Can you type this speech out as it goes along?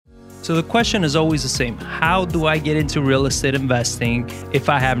So the question is always the same. How do I get into real estate investing if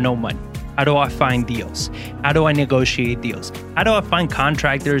I have no money? How do I find deals? How do I negotiate deals? How do I find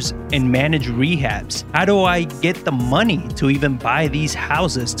contractors and manage rehabs? How do I get the money to even buy these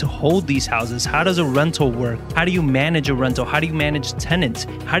houses, to hold these houses? How does a rental work? How do you manage a rental? How do you manage tenants?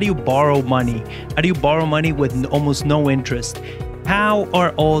 How do you borrow money? How do you borrow money with almost no interest? How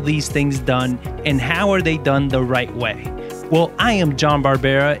are all these things done, and how are they done the right way? Well, I am John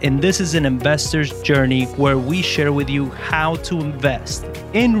Barbera, and this is an investor's journey where we share with you how to invest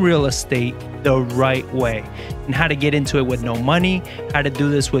in real estate the right way and how to get into it with no money, how to do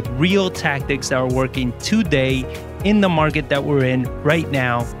this with real tactics that are working today in the market that we're in right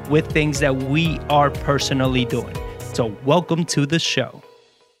now with things that we are personally doing. So welcome to the show.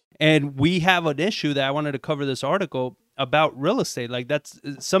 And we have an issue that I wanted to cover this article about real estate. Like that's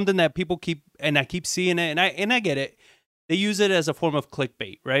something that people keep, and I keep seeing it, and I get it. They use it as a form of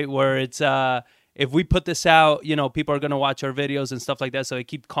clickbait, right? Where it's, if we put this out, you know, people are going to watch our videos and stuff like that. So they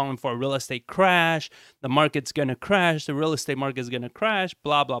keep calling for a real estate crash. The market's going to crash. The real estate market is going to crash,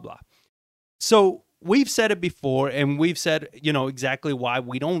 blah, blah, blah. So we've said it before, and we've said, you know, exactly why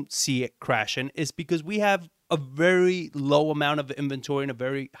we don't see it crashing is because we have a very low amount of inventory and a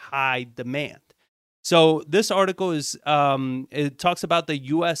very high demand. So this article is, it talks about the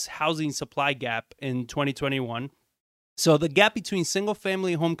U.S. housing supply gap in 2021. So the gap between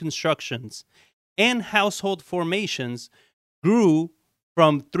single-family home constructions and household formations grew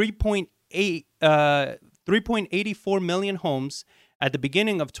from 3.84 million homes at the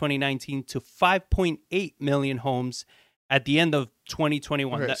beginning of 2019 to 5.8 million homes at the end of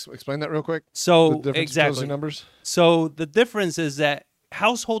 2021. Okay, so explain that real quick. So the exactly numbers. So the difference is that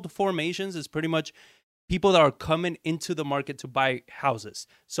household formations is pretty much people that are coming into the market to buy houses.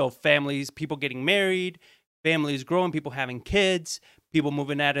 So families, people getting married, families growing, people having kids, people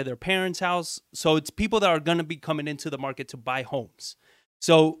moving out of their parents' house. So it's people that are going to be coming into the market to buy homes.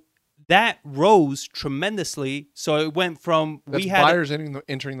 So that rose tremendously. So it went from buyers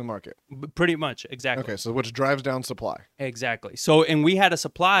entering the market. Pretty much, exactly. Okay, so which drives down supply. Exactly. So, and we had a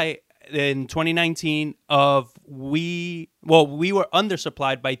supply in 2019 of we were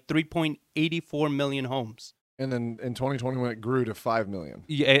undersupplied by 3.84 million homes. And then in 2021, it grew to 5 million.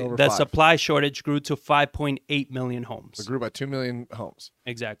 Yeah, the supply shortage grew to 5.8 million homes. So it grew by 2 million homes.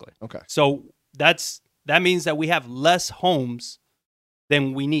 Exactly. Okay. So that means that we have less homes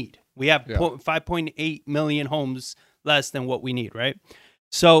than we need. We have 5.8 million homes less than what we need, right?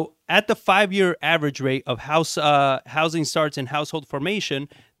 So at the 5-year average rate of housing starts and household formation,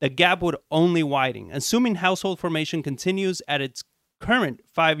 the gap would only widen. Assuming household formation continues at its current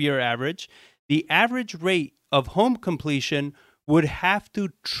 5-year average, the average rate of home completion would have to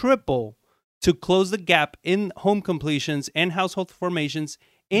triple to close the gap in home completions and household formations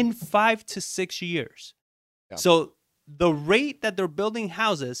in 5 to 6 years. Yeah. So the rate that they're building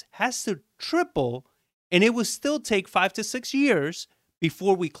houses has to triple, and it will still take 5 to 6 years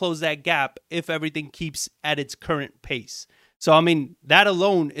before we close that gap if everything keeps at its current pace. So, I mean, that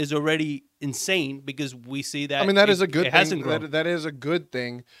alone is already insane because we see that. I mean, that is a good thing. Hasn't grown. That is a good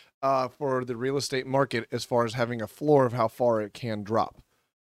thing. For the real estate market as far as having a floor of how far it can drop.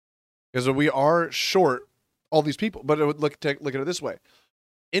 Because we are short all these people. But look at it this way.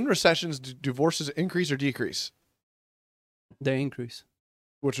 In recessions, do divorces increase or decrease? They increase.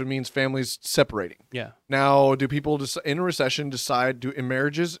 Which means families separating. Yeah. Now, do people in a recession decide, do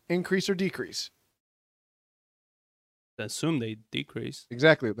marriages increase or decrease? Assume they decrease.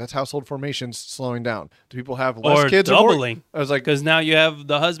 Exactly. That's household formations slowing down. Do people have less kids doubling? Or more? I was like, because now you have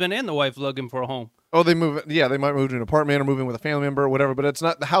the husband and the wife looking for a home. Oh, they move. Yeah, they might move to an apartment or move in with a family member or whatever. But it's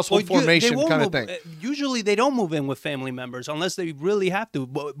not the household formation kind of thing. Usually, they don't move in with family members unless they really have to.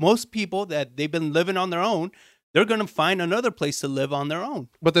 But most people that they've been living on their own, they're going to find another place to live on their own.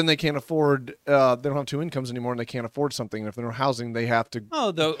 But then they can't afford, they don't have two incomes anymore and they can't afford something. And if they're in housing, they have to.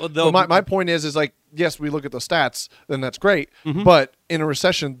 Oh, my point is like, yes, we look at the stats, then that's great. Mm-hmm. But in a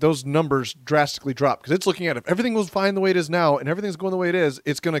recession, those numbers drastically drop because it's looking at if everything was fine the way it is now and everything's going the way it is,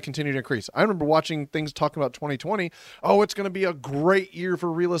 it's going to continue to increase. I remember watching things talking about 2020. Oh, it's going to be a great year for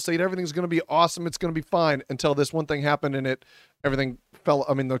real estate. Everything's going to be awesome. It's going to be fine until this one thing happened and everything fell.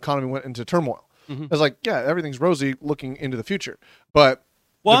 I mean, the economy went into turmoil. Mm-hmm. It's like, yeah, everything's rosy looking into the future, but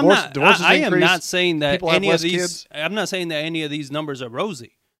I am not saying that any of these. Kids. I'm not saying that any of these numbers are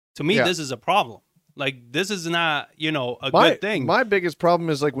rosy. To me, this is a problem. Like, this is not, a good thing. My biggest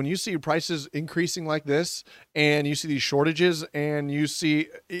problem is like when you see prices increasing like this, and you see these shortages, and you see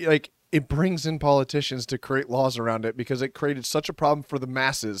like it brings in politicians to create laws around it because it created such a problem for the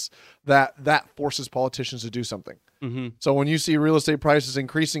masses that forces politicians to do something. Mm-hmm. So when you see real estate prices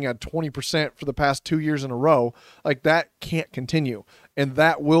increasing at 20% for the past 2 years in a row, like that can't continue. And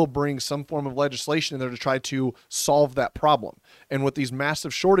that will bring some form of legislation in there to try to solve that problem. And with these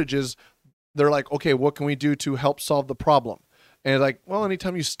massive shortages, they're like, okay, what can we do to help solve the problem? And like, well,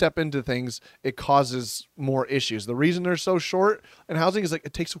 anytime you step into things, it causes more issues. The reason they're so short in housing is like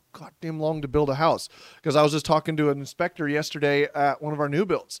it takes so goddamn long to build a house. Because I was just talking to an inspector yesterday at one of our new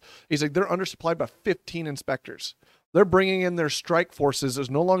builds. He's like, they're undersupplied by 15 inspectors. They're bringing in their strike forces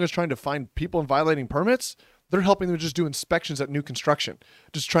as no longer trying to find people and violating permits. They're helping them just do inspections at new construction,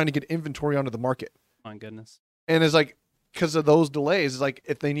 just trying to get inventory onto the market. My goodness. And it's like, because of those delays, it's like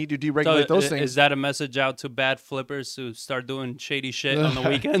if they need to deregulate those things. Is that a message out to bad flippers who start doing shady shit on the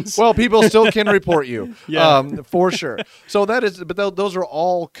weekends? Well, people still can report you, Yeah. for sure. So that is, but those are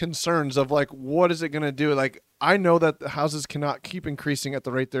all concerns of like, what is it going to do? Like, I know that the houses cannot keep increasing at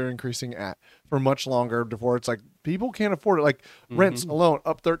the rate they're increasing at for much longer before it's like people can't afford it. Like rents alone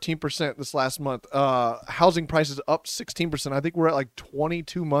up 13% this last month. Housing prices up 16%. I think we're at like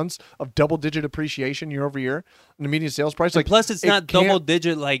 22 months of double-digit appreciation year over year in the median sales price. Like, plus, it's not double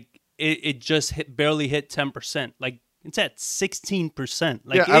digit. Like it just barely hit 10%. Like it's at 16%.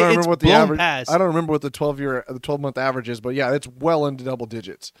 Like yeah, I don't remember what the average. Past. I don't remember what the 12-month average is, but yeah, it's well into double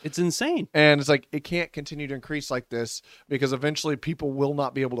digits. It's insane. And it's like it can't continue to increase like this because eventually people will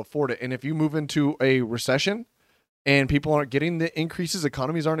not be able to afford it. And if you move into a recession and people aren't getting the increases,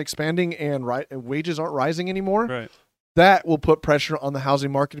 economies aren't expanding, and wages aren't rising anymore, right, that will put pressure on the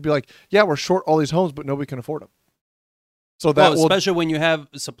housing market to be like, yeah, we're short all these homes, but nobody can afford them. So that especially when you have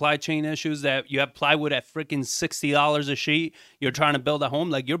supply chain issues, that you have plywood at freaking $60 a sheet. You're trying to build a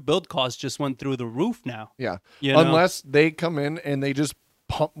home, like your build costs just went through the roof now. Yeah, you know? Unless they come in and they just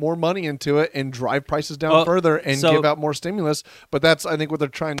pump more money into it and drive prices down further and give out more stimulus. But that's, I think, what they're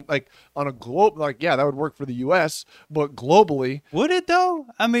trying, like on a globe, like, yeah, that would work for the U.S., but globally. Would it though?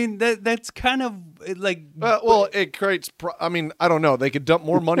 I mean, that's kind of like. Well, it creates, I mean, I don't know. They could dump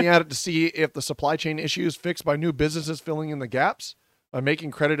more money at it to see if the supply chain issue is fixed by new businesses filling in the gaps, by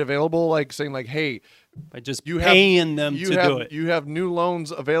making credit available, like saying like, hey, by just paying them to do it. You have new loans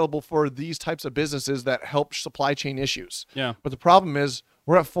available for these types of businesses that help supply chain issues. Yeah. But the problem is,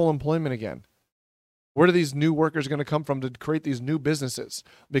 we're at full employment again. Where are these new workers going to come from to create these new businesses?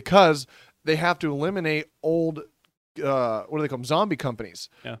 Because they have to eliminate old, what do they call them? Zombie companies.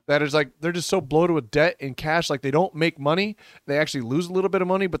 Yeah. That is like, they're just so bloated with debt and cash. Like they don't make money. They actually lose a little bit of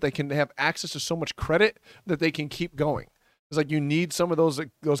money, but they can have access to so much credit that they can keep going. It's like you need some of those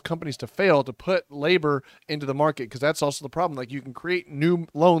companies to fail to put labor into the market, because that's also the problem. Like you can create new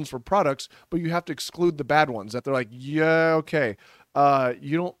loans for products, but you have to exclude the bad ones that they're like, yeah, okay.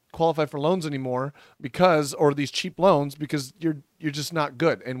 You don't qualify for loans anymore or these cheap loans because you're just not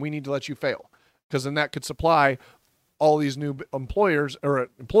good, and we need to let you fail, because then that could supply all these new employers or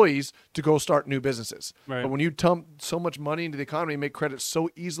employees to go start new businesses. Right. But when you dump so much money into the economy and make credit so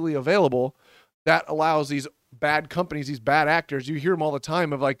easily available, that allows these bad companies, these bad actors, you hear them all the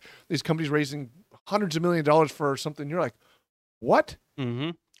time of like these companies raising hundreds of $millions for something. You're like, what?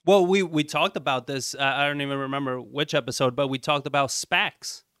 Mm-hmm. Well, we talked about this. I don't even remember which episode, but we talked about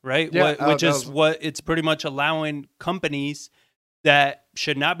SPACs, right? Yeah, Which is what it's pretty much allowing companies that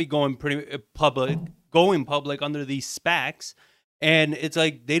should not be going public under these SPACs. And it's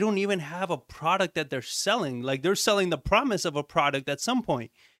like they don't even have a product that they're selling. Like they're selling the promise of a product at some point.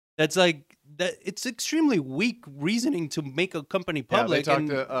 That's like that. It's extremely weak reasoning to make a company public. Yeah,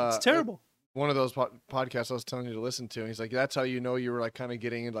 it's terrible. One of those podcasts I was telling you to listen to, and he's like, that's how you know you were like kind of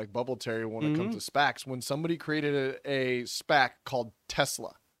getting into like bubble terror when it comes to SPACs. When somebody created a SPAC called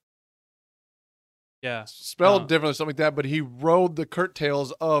Tesla. Yeah. Spelled differently, something like that, but he rode the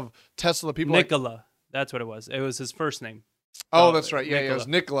curtails of Tesla. People Nikola. That's what it was. It was his first name. Oh, that's right. Yeah, Nikola. it was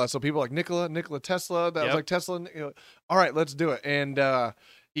Nikola. So people like Nikola Tesla. That was like Tesla. All right, let's do it. And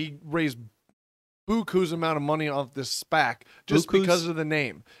he raised buku's amount of money off this SPAC just because of the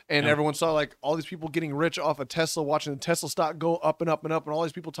name. And everyone saw like all these people getting rich off of Tesla, watching the Tesla stock go up and up and up. And all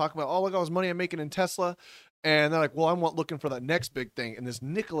these people talking about, oh, look at all this money I'm making in Tesla. And they're like, well, I'm looking for that next big thing. And this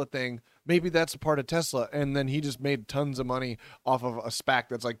Nikola thing, maybe that's a part of Tesla. And then he just made tons of money off of a SPAC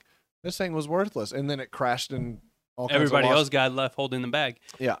that's like, this thing was worthless. And then it crashed and everybody else got left holding the bag.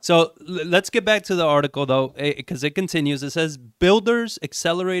 Yeah. So let's get back to the article, though, because it continues. It says, builders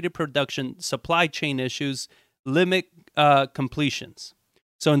accelerated production, supply chain issues limit completions.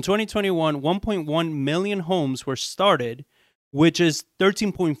 So in 2021, 1.1 million homes were started, which is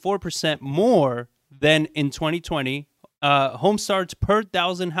 13.4% more than in 2020, home starts per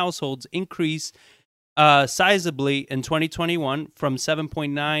 1,000 households increased sizably in 2021 from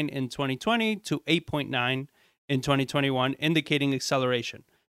 7.9 in 2020 to 8.9 in 2021, indicating acceleration.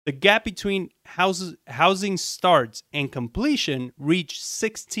 The gap between housing starts and completion reached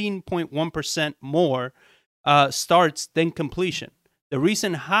 16.1% more starts than completion. The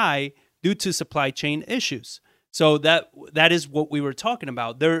recent high due to supply chain issues. So that is what we were talking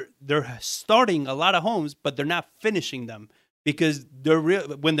about. They're starting a lot of homes, but they're not finishing them because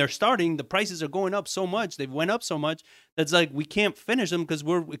when they're starting, the prices are going up so much. They've went up so much that's like we can't finish them because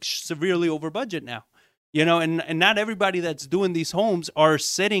we're severely over budget now. And not everybody that's doing these homes are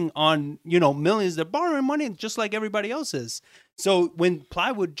sitting on, millions. They're borrowing money just like everybody else is. So when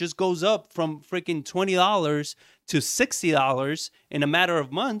plywood just goes up from freaking $20 to $60 in a matter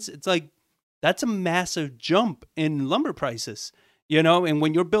of months, it's like, that's a massive jump in lumber prices, and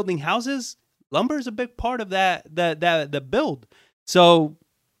when you're building houses, lumber is a big part of the build. So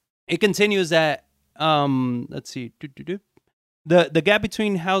it continues that, let's see, the gap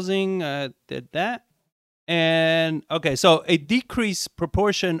between housing, did that. And okay, so a decreased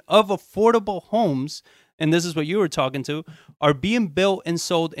proportion of affordable homes, and this is what you were talking to, are being built and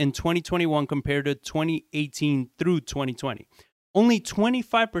sold in 2021 compared to 2018 through 2020. Only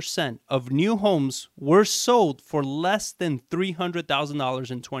 25% of new homes were sold for less than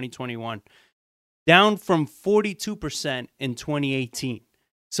 $300,000 in 2021, down from 42% in 2018.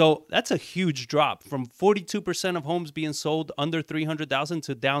 So that's a huge drop from 42% of homes being sold under 300,000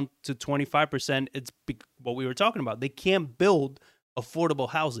 to down to 25%. It's what we were talking about. They can't build affordable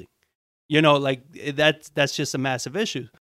housing. Like that's just a massive issue.